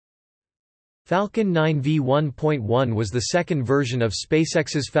Falcon 9 v1.1 was the second version of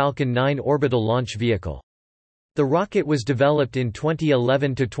SpaceX's Falcon 9 orbital launch vehicle. The rocket was developed in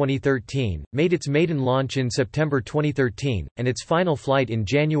 2011 to 2013, made its maiden launch in September 2013, and its final flight in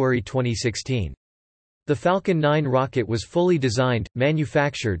January 2016. The Falcon 9 rocket was fully designed,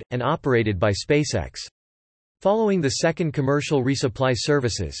 manufactured, and operated by SpaceX. Following the second Commercial Resupply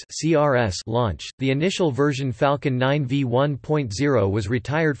Services (CRS) launch, the initial version Falcon 9 v1.0 was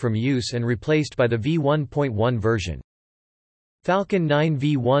retired from use and replaced by the v1.1 version. Falcon 9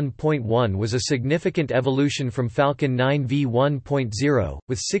 v1.1 was a significant evolution from Falcon 9 v1.0,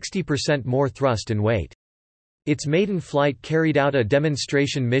 with 60% more thrust and weight. Its maiden flight carried out a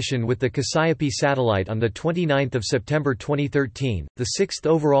demonstration mission with the Cassiope satellite on 29 September 2013, the sixth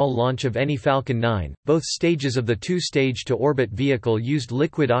overall launch of any Falcon 9. Both stages of the two-stage-to-orbit vehicle used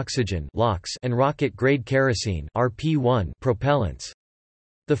liquid oxygen and rocket-grade kerosene propellants.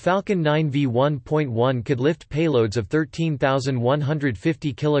 The Falcon 9 v1.1 could lift payloads of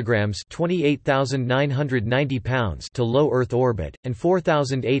 13,150 kg (28,990 pounds) to low Earth orbit, and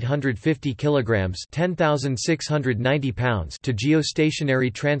 4,850 kg (10,690 pounds) to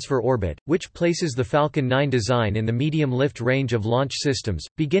geostationary transfer orbit, which places the Falcon 9 design in the medium lift range of launch systems.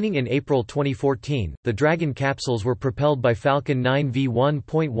 Beginning in April 2014, the Dragon capsules were propelled by Falcon 9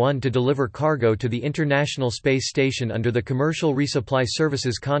 v1.1 to deliver cargo to the International Space Station under the Commercial Resupply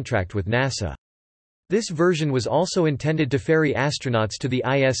Services contract with NASA. This version was also intended to ferry astronauts to the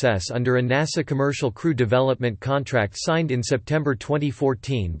ISS under a NASA Commercial Crew Development contract signed in September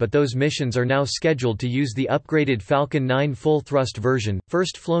 2014, but those missions are now scheduled to use the upgraded Falcon 9 full-thrust version,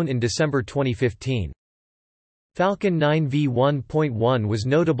 first flown in December 2015. Falcon 9 v1.1 was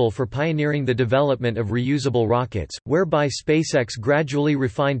notable for pioneering the development of reusable rockets, whereby SpaceX gradually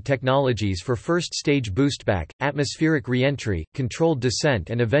refined technologies for first-stage boostback, atmospheric re-entry, controlled descent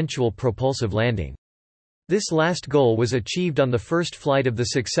and eventual propulsive landing. This last goal was achieved on the first flight of the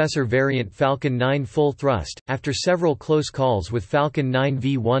successor variant Falcon 9 full thrust, after several close calls with Falcon 9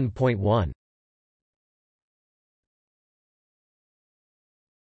 v1.1.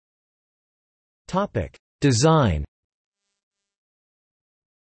 Design.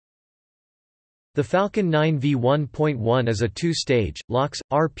 The Falcon 9 v1.1 is a two-stage, LOX,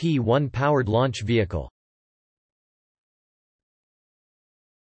 RP-1 powered launch vehicle.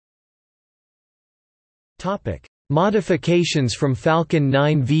 Modifications from Falcon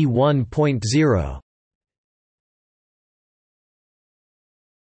 9 v1.0.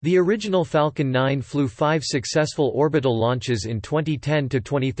 The original Falcon 9 flew 5 successful orbital launches in 2010 to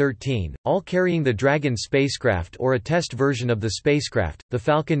 2013, all carrying the Dragon spacecraft or a test version of the spacecraft. The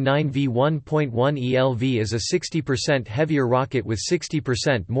Falcon 9 v1.1 ELV is a 60% heavier rocket with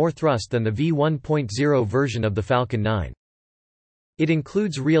 60% more thrust than the v1.0 version of the Falcon 9. It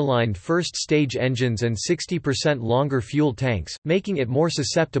includes realigned first-stage engines and 60% longer fuel tanks, making it more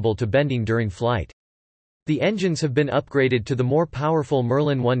susceptible to bending during flight. The engines have been upgraded to the more powerful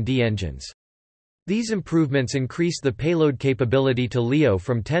Merlin 1D engines. These improvements increase the payload capability to LEO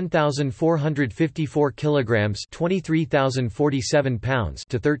from 10,454 kg (23,047 pounds)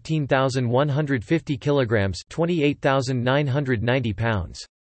 to 13,150 kg (28,990 pounds).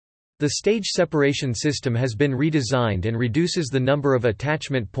 The stage separation system has been redesigned and reduces the number of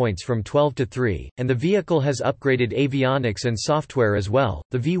attachment points from 12 to 3, and the vehicle has upgraded avionics and software as well.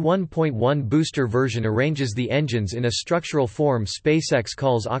 The v1.1 booster version arranges the engines in a structural form SpaceX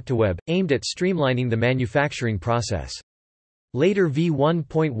calls Octaweb, aimed at streamlining the manufacturing process. Later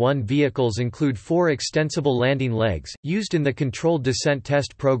v1.1 vehicles include 4 extensible landing legs, used in the controlled descent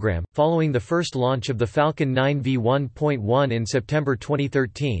test program, following the first launch of the Falcon 9 v1.1 in September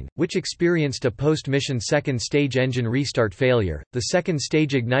 2013, which experienced a post-mission second-stage engine restart failure. The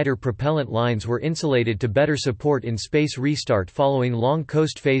second-stage igniter propellant lines were insulated to better support in-space restart following long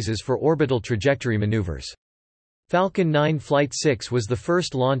coast phases for orbital trajectory maneuvers. Falcon 9 Flight 6 was the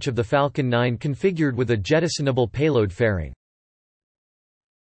first launch of the Falcon 9 configured with a jettisonable payload fairing.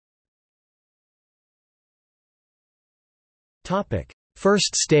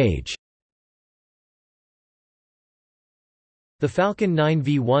 First stage. The Falcon 9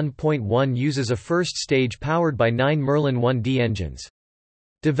 v1.1 uses a first stage powered by 9 Merlin 1D engines.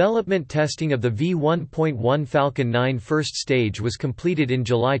 Development testing of the v1.1 Falcon 9 first stage was completed in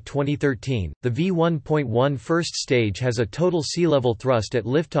July 2013. The v1.1 first stage has a total sea-level thrust at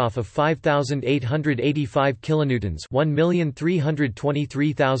liftoff of 5,885 kilonewtons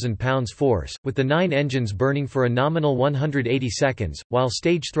 (1,323,000 pounds) force, with the 9 engines burning for a nominal 180 seconds, while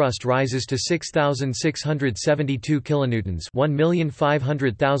stage thrust rises to 6,672 kilonewtons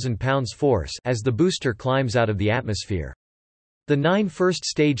 (1,500,000 pounds) force as the booster climbs out of the atmosphere. The 9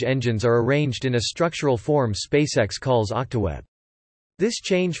 first-stage engines are arranged in a structural form SpaceX calls octaweb. This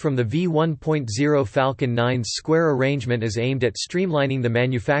change from the v1.0 Falcon 9's square arrangement is aimed at streamlining the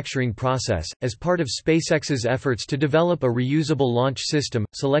manufacturing process. As part of SpaceX's efforts to develop a reusable launch system,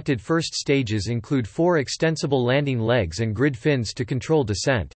 selected first stages include 4 extensible landing legs and grid fins to control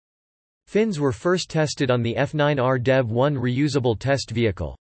descent. Fins were first tested on the F9R Dev-1 reusable test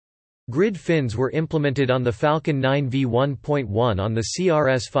vehicle. Grid fins were implemented on the Falcon 9 v1.1 on the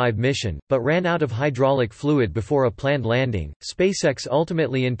CRS-5 mission, but ran out of hydraulic fluid before a planned landing. SpaceX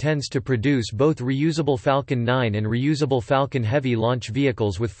ultimately intends to produce both reusable Falcon 9 and reusable Falcon Heavy launch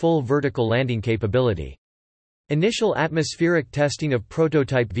vehicles with full vertical landing capability. Initial atmospheric testing of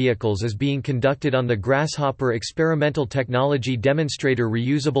prototype vehicles is being conducted on the Grasshopper Experimental Technology Demonstrator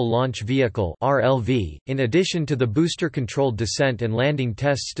Reusable Launch Vehicle (RLV). In addition to the booster-controlled descent and landing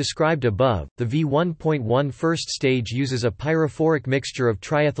tests described above, the v1.1 first stage uses a pyrophoric mixture of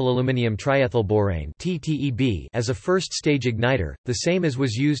triethylaluminium triethylborane (TTEB) as a first-stage igniter, the same as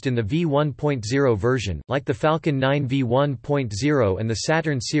was used in the v1.0 version. Like the Falcon 9 v1.0 and the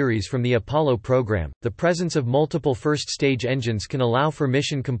Saturn series from the Apollo program, the presence of multiple first-stage engines can allow for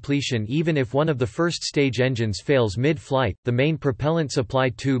mission completion even if one of the first-stage engines fails mid-flight. The main propellant supply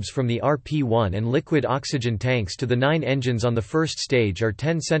tubes from the RP-1 and liquid oxygen tanks to the 9 engines on the first stage are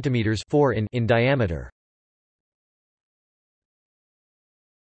 10 cm (4 in diameter.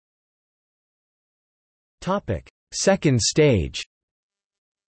 Topic: Second stage.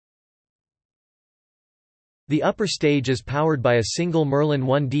 The upper stage is powered by a single Merlin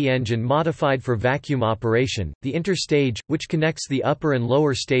 1D engine modified for vacuum operation. The interstage, which connects the upper and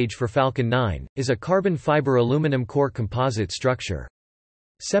lower stage for Falcon 9, is a carbon fiber aluminum core composite structure.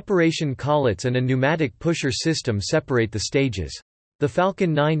 Separation collets and a pneumatic pusher system separate the stages. The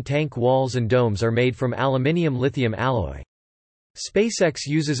Falcon 9 tank walls and domes are made from aluminium lithium alloy. SpaceX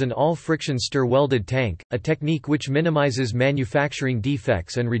uses an all-friction stir-welded tank, a technique which minimizes manufacturing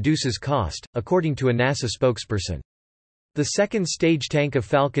defects and reduces cost, according to a NASA spokesperson. The second stage tank of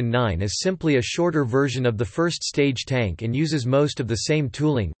Falcon 9 is simply a shorter version of the first stage tank and uses most of the same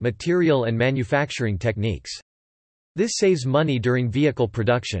tooling, material and manufacturing techniques. This saves money during vehicle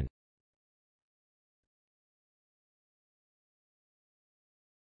production.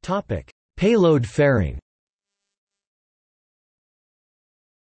 Payload fairing.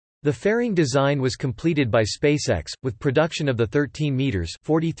 The fairing design was completed by SpaceX, with production of the 13 meters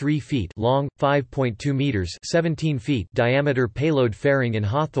 (43 feet) long, 5.2 meters (17 feet) diameter payload fairing in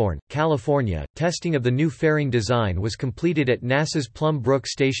Hawthorne, California. Testing of the new fairing design was completed at NASA's Plum Brook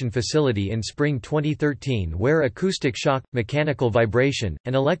Station facility in spring 2013, where acoustic shock, mechanical vibration,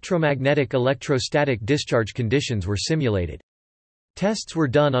 and electromagnetic electrostatic discharge conditions were simulated. Tests were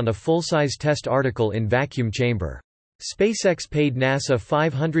done on a full-size test article in vacuum chamber. SpaceX paid NASA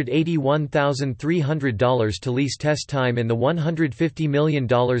 $581,300 to lease test time in the $150 million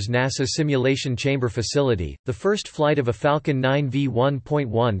NASA Simulation Chamber facility. The first flight of a Falcon 9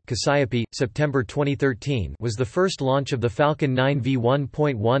 v1.1 Cassiope, September 2013, was the first launch of the Falcon 9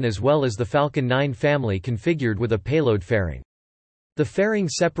 v1.1 as well as the Falcon 9 family configured with a payload fairing. The fairing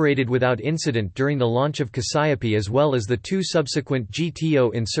separated without incident during the launch of Cassiope as well as the 2 subsequent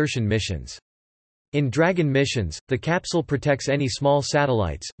GTO insertion missions. In Dragon missions, the capsule protects any small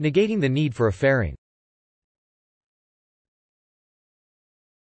satellites, negating the need for a fairing.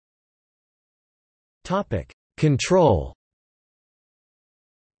 Control.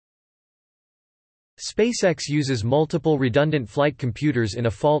 SpaceX uses multiple redundant flight computers in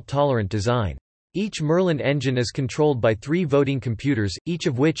a fault-tolerant design. Each Merlin engine is controlled by 3 voting computers, each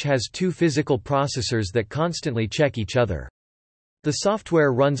of which has 2 physical processors that constantly check each other. The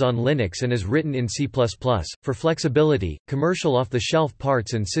software runs on Linux and is written in C++. For flexibility, commercial off-the-shelf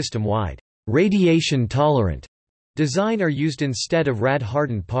parts and system-wide radiation-tolerant design are used instead of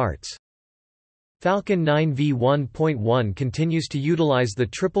rad-hardened parts. Falcon 9 v1.1 continues to utilize the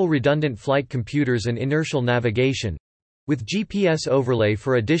triple redundant flight computers and inertial navigation, with GPS overlay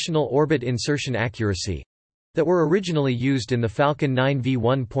for additional orbit insertion accuracy, that were originally used in the Falcon 9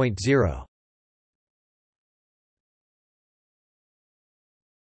 v1.0.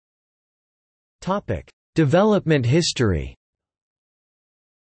 Development history.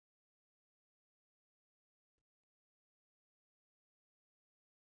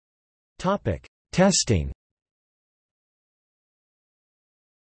 Testing.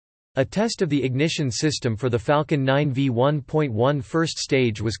 A test of the ignition system for the Falcon 9 v1.1 first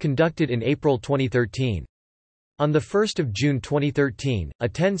stage was conducted in April 2013. On 1 June 2013, a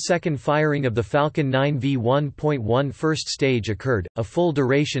 10-second firing of the Falcon 9 v1.1 first stage occurred. A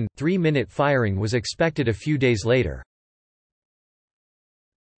full-duration, 3-minute firing was expected a few days later.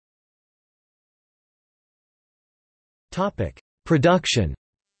 Production.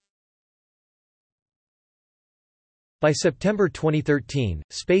 By September 2013,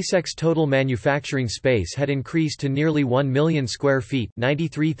 SpaceX total manufacturing space had increased to nearly 1 million square feet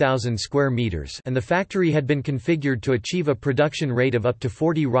 (93,000 square meters), and the factory had been configured to achieve a production rate of up to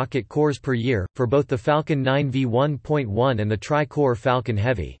 40 rocket cores per year, for both the Falcon 9 v1.1 and the tri-core Falcon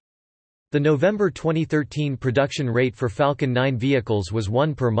Heavy. The November 2013 production rate for Falcon 9 vehicles was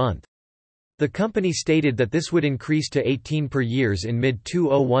 1 per month. The company stated that this would increase to 18 per year in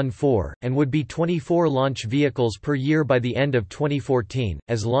mid-2014, and would be 24 launch vehicles per year by the end of 2014.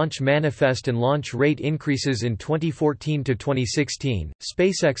 As launch manifest and launch rate increases in 2014 to 2016,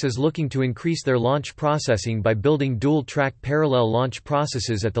 SpaceX is looking to increase their launch processing by building dual-track parallel launch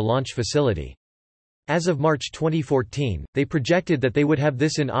processes at the launch facility. As of March 2014, they projected that they would have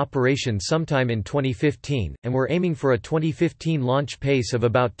this in operation sometime in 2015, and were aiming for a 2015 launch pace of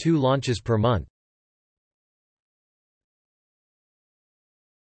about 2 launches per month.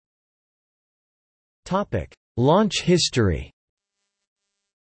 Launch history.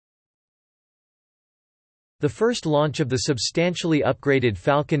 The first launch of the substantially upgraded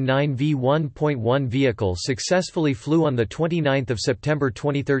Falcon 9 v1.1 vehicle successfully flew on 29 September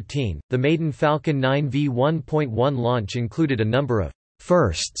 2013. The maiden Falcon 9 v1.1 launch included a number of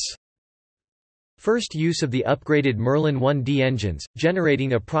firsts. First use of the upgraded Merlin 1D engines,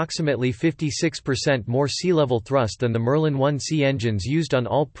 generating approximately 56% more sea-level thrust than the Merlin 1C engines used on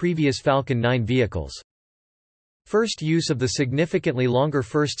all previous Falcon 9 vehicles. First use of the significantly longer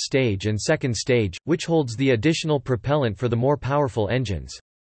first stage and second stage, which holds the additional propellant for the more powerful engines.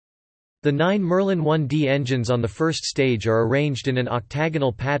 The 9 Merlin 1D engines on the first stage are arranged in an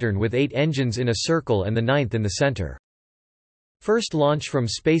octagonal pattern with 8 engines in a circle and the 9th in the center. First launch from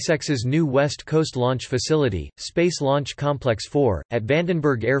SpaceX's new West Coast launch facility, Space Launch Complex 4, at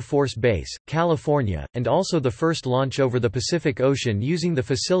Vandenberg Air Force Base, California, and also the first launch over the Pacific Ocean using the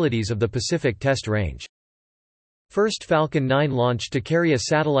facilities of the Pacific Test Range. First Falcon 9 launch to carry a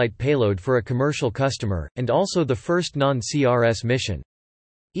satellite payload for a commercial customer, and also the first non-CRS mission.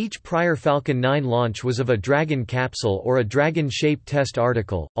 Each prior Falcon 9 launch was of a Dragon capsule or a Dragon-shaped test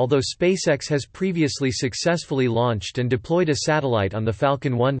article, although SpaceX has previously successfully launched and deployed a satellite on the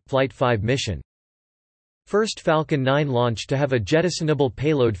Falcon 1, Flight 5 mission. First Falcon 9 launch to have a jettisonable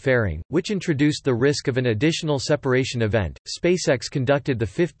payload fairing, which introduced the risk of an additional separation event. SpaceX conducted the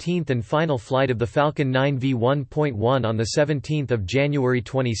 15th and final flight of the Falcon 9 v1.1 on 17 January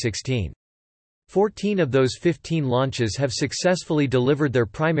 2016. 14 of those 15 launches have successfully delivered their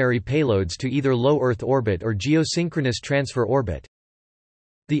primary payloads to either low Earth orbit or geosynchronous transfer orbit.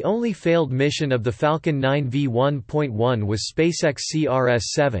 The only failed mission of the Falcon 9 v1.1 was SpaceX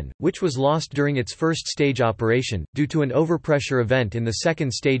CRS-7, which was lost during its first stage operation, due to an overpressure event in the second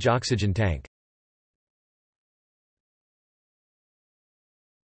stage oxygen tank.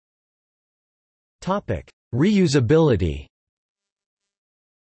 Reusability.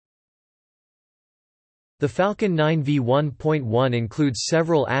 The Falcon 9 v1.1 includes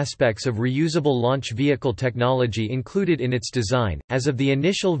several aspects of reusable launch vehicle technology included in its design. As of the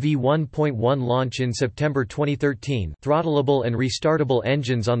initial v1.1 launch in September 2013, throttleable and restartable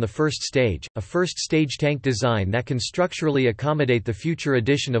engines on the first stage, a first stage tank design that can structurally accommodate the future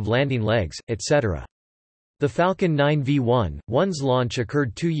addition of landing legs, etc. The Falcon 9 v1.1's launch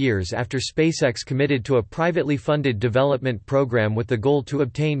occurred 2 years after SpaceX committed to a privately funded development program with the goal to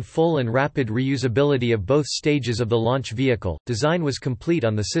obtain full and rapid reusability of both stages of the launch vehicle. Design was complete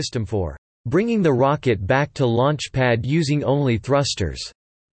on the system for bringing the rocket back to launch pad using only thrusters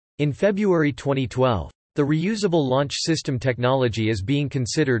in February 2012. The reusable launch system technology is being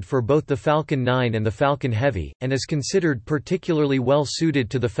considered for both the Falcon 9 and the Falcon Heavy, and is considered particularly well suited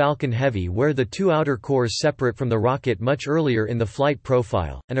to the Falcon Heavy, where the 2 outer cores separate from the rocket much earlier in the flight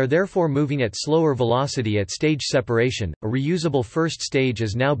profile, and are therefore moving at slower velocity at stage separation. A reusable first stage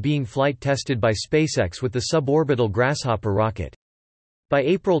is now being flight tested by SpaceX with the suborbital Grasshopper rocket. By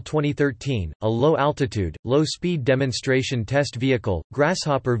April 2013, a low-altitude, low-speed demonstration test vehicle,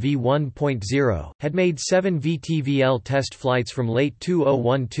 Grasshopper v1.0, had made 7 VTVL test flights from late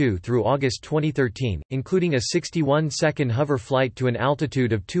 2012 through August 2013, including a 61-second hover flight to an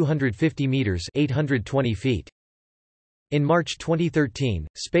altitude of 250 meters (820 feet). In March 2013,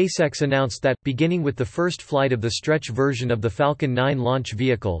 SpaceX announced that, beginning with the first flight of the stretch version of the Falcon 9 launch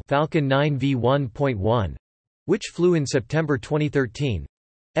vehicle, Falcon 9 v1.1, which flew in September 2013,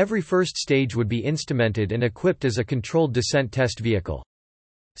 every first stage would be instrumented and equipped as a controlled descent test vehicle.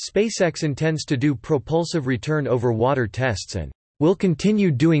 SpaceX intends to do propulsive return over water tests and will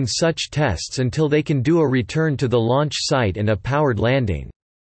continue doing such tests until they can do a return to the launch site and a powered landing.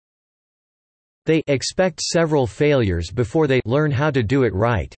 They expect several failures before they learn how to do it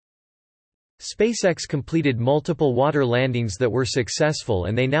right. SpaceX completed multiple water landings that were successful,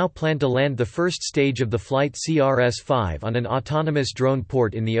 and they now plan to land the first stage of the flight CRS-5 on an autonomous drone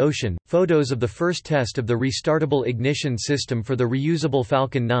port in the ocean. Photos of the first test of the restartable ignition system for the reusable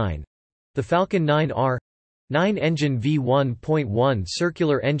Falcon 9, the Falcon 9R 9-engine v1.1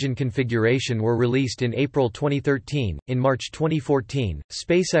 circular engine configuration were released in April 2013. In March 2014,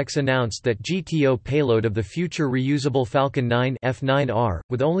 SpaceX announced that GTO payload of the future reusable Falcon 9 F9R,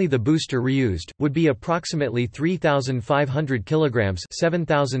 with only the booster reused, would be approximately 3,500 kilograms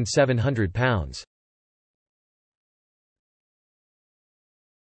 (7,700 pounds).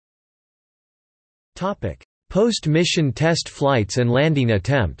 Topic: Post-mission test flights and landing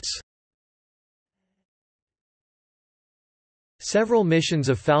attempts. Several missions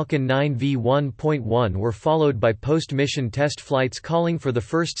of Falcon 9 v1.1 were followed by post-mission test flights calling for the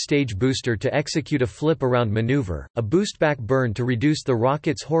first stage booster to execute a flip-around maneuver, a boost-back burn to reduce the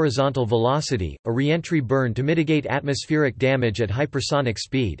rocket's horizontal velocity, a re-entry burn to mitigate atmospheric damage at hypersonic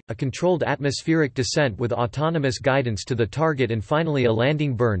speed, a controlled atmospheric descent with autonomous guidance to the target, and finally a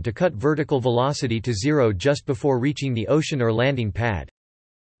landing burn to cut vertical velocity to zero just before reaching the ocean or landing pad.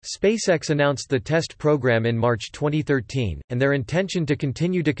 SpaceX announced the test program in March 2013, and their intention to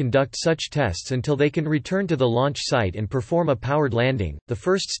continue to conduct such tests until they can return to the launch site and perform a powered landing. The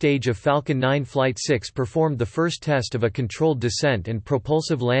first stage of Falcon 9 Flight 6 performed the first test of a controlled descent and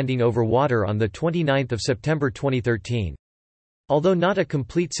propulsive landing over water on 29 September 2013. Although not a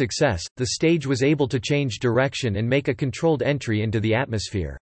complete success, the stage was able to change direction and make a controlled entry into the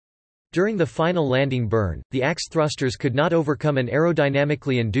atmosphere. During the final landing burn, the axe thrusters could not overcome an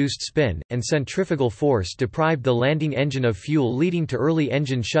aerodynamically induced spin, and centrifugal force deprived the landing engine of fuel, leading to early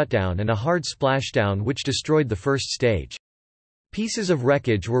engine shutdown and a hard splashdown which destroyed the first stage. Pieces of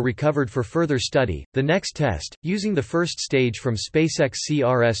wreckage were recovered for further study. The next test, using the first stage from SpaceX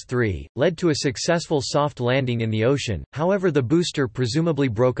CRS-3, led to a successful soft landing in the ocean. However, the booster presumably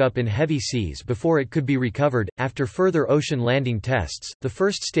broke up in heavy seas before it could be recovered. After further ocean landing tests, the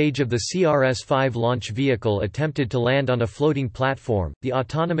first stage of the CRS-5 launch vehicle attempted to land on a floating platform, the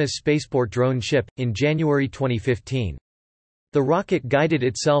autonomous spaceport drone ship, in January 2015. The rocket guided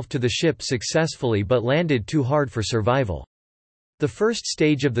itself to the ship successfully but landed too hard for survival. The first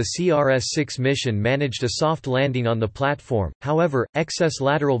stage of the CRS-6 mission managed a soft landing on the platform, however, excess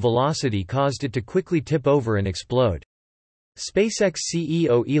lateral velocity caused it to quickly tip over and explode. SpaceX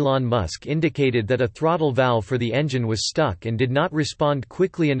CEO Elon Musk indicated that a throttle valve for the engine was stuck and did not respond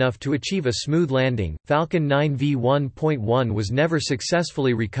quickly enough to achieve a smooth landing. Falcon 9 v1.1 was never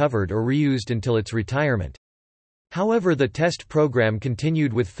successfully recovered or reused until its retirement. However, the test program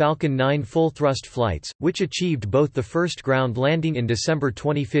continued with Falcon 9 full-thrust flights, which achieved both the first ground landing in December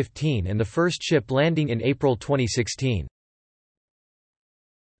 2015 and the first ship landing in April 2016.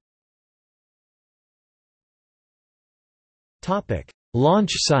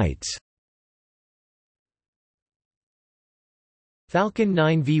 Launch sites. Falcon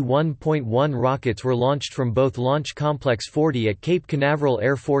 9 v1.1 rockets were launched from both Launch Complex 40 at Cape Canaveral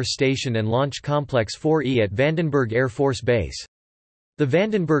Air Force Station and Launch Complex 4E at Vandenberg Air Force Base. The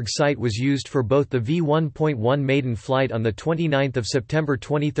Vandenberg site was used for both the v1.1 maiden flight on 29 September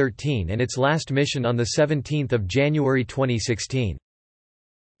 2013 and its last mission on 17 January 2016.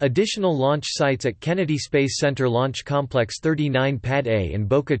 Additional launch sites at Kennedy Space Center Launch Complex 39 Pad A and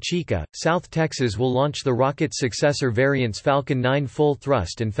Boca Chica, South Texas will launch the rocket's successor variants Falcon 9 Full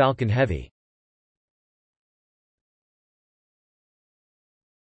Thrust and Falcon Heavy.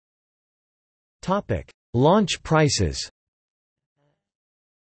 Launch prices.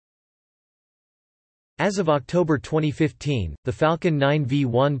 As of October 2015, the Falcon 9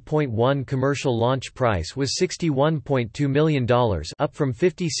 v1.1 commercial launch price was $61.2 million, up from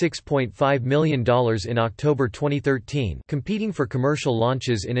 $56.5 million in October 2013. Competing for commercial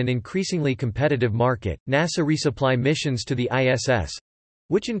launches in an increasingly competitive market, NASA resupply missions to the ISS,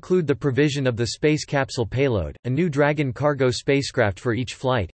 which include the provision of the space capsule payload, a new Dragon cargo spacecraft for each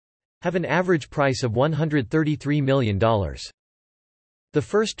flight, have an average price of $133 million. The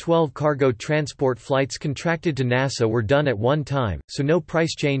first 12 cargo transport flights contracted to NASA were done at one time, so no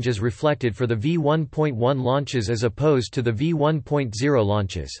price change is reflected for the v1.1 launches as opposed to the v1.0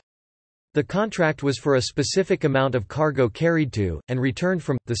 launches. The contract was for a specific amount of cargo carried to, and returned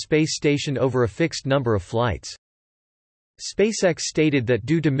from, the space station over a fixed number of flights. SpaceX stated that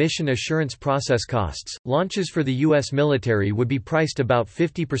due to mission assurance process costs, launches for the U.S. military would be priced about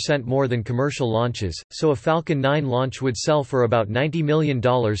 50% more than commercial launches, so a Falcon 9 launch would sell for about $90 million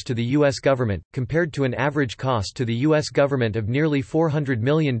to the U.S. government, compared to an average cost to the U.S. government of nearly $400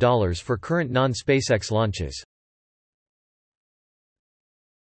 million for current non-SpaceX launches.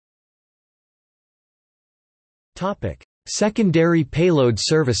 Secondary payload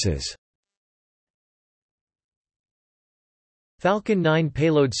services. Falcon 9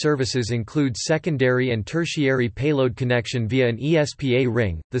 payload services include secondary and tertiary payload connection via an ESPA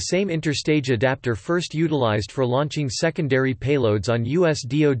ring, the same interstage adapter first utilized for launching secondary payloads on U.S.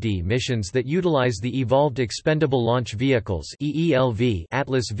 DoD missions that utilize the Evolved Expendable Launch Vehicles (EELV)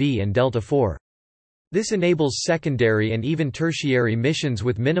 Atlas V and Delta IV. This enables secondary and even tertiary missions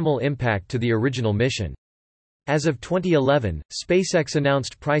with minimal impact to the original mission. As of 2011, SpaceX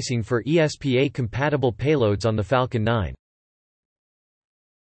announced pricing for ESPA-compatible payloads on the Falcon 9.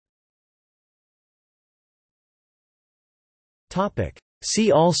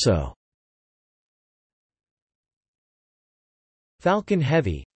 See also: Falcon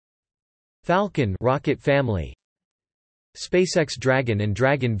Heavy, Falcon rocket family, SpaceX Dragon and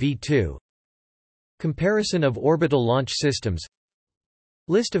Dragon V2, comparison of orbital launch systems,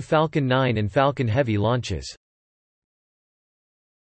 list of Falcon 9 and Falcon Heavy launches.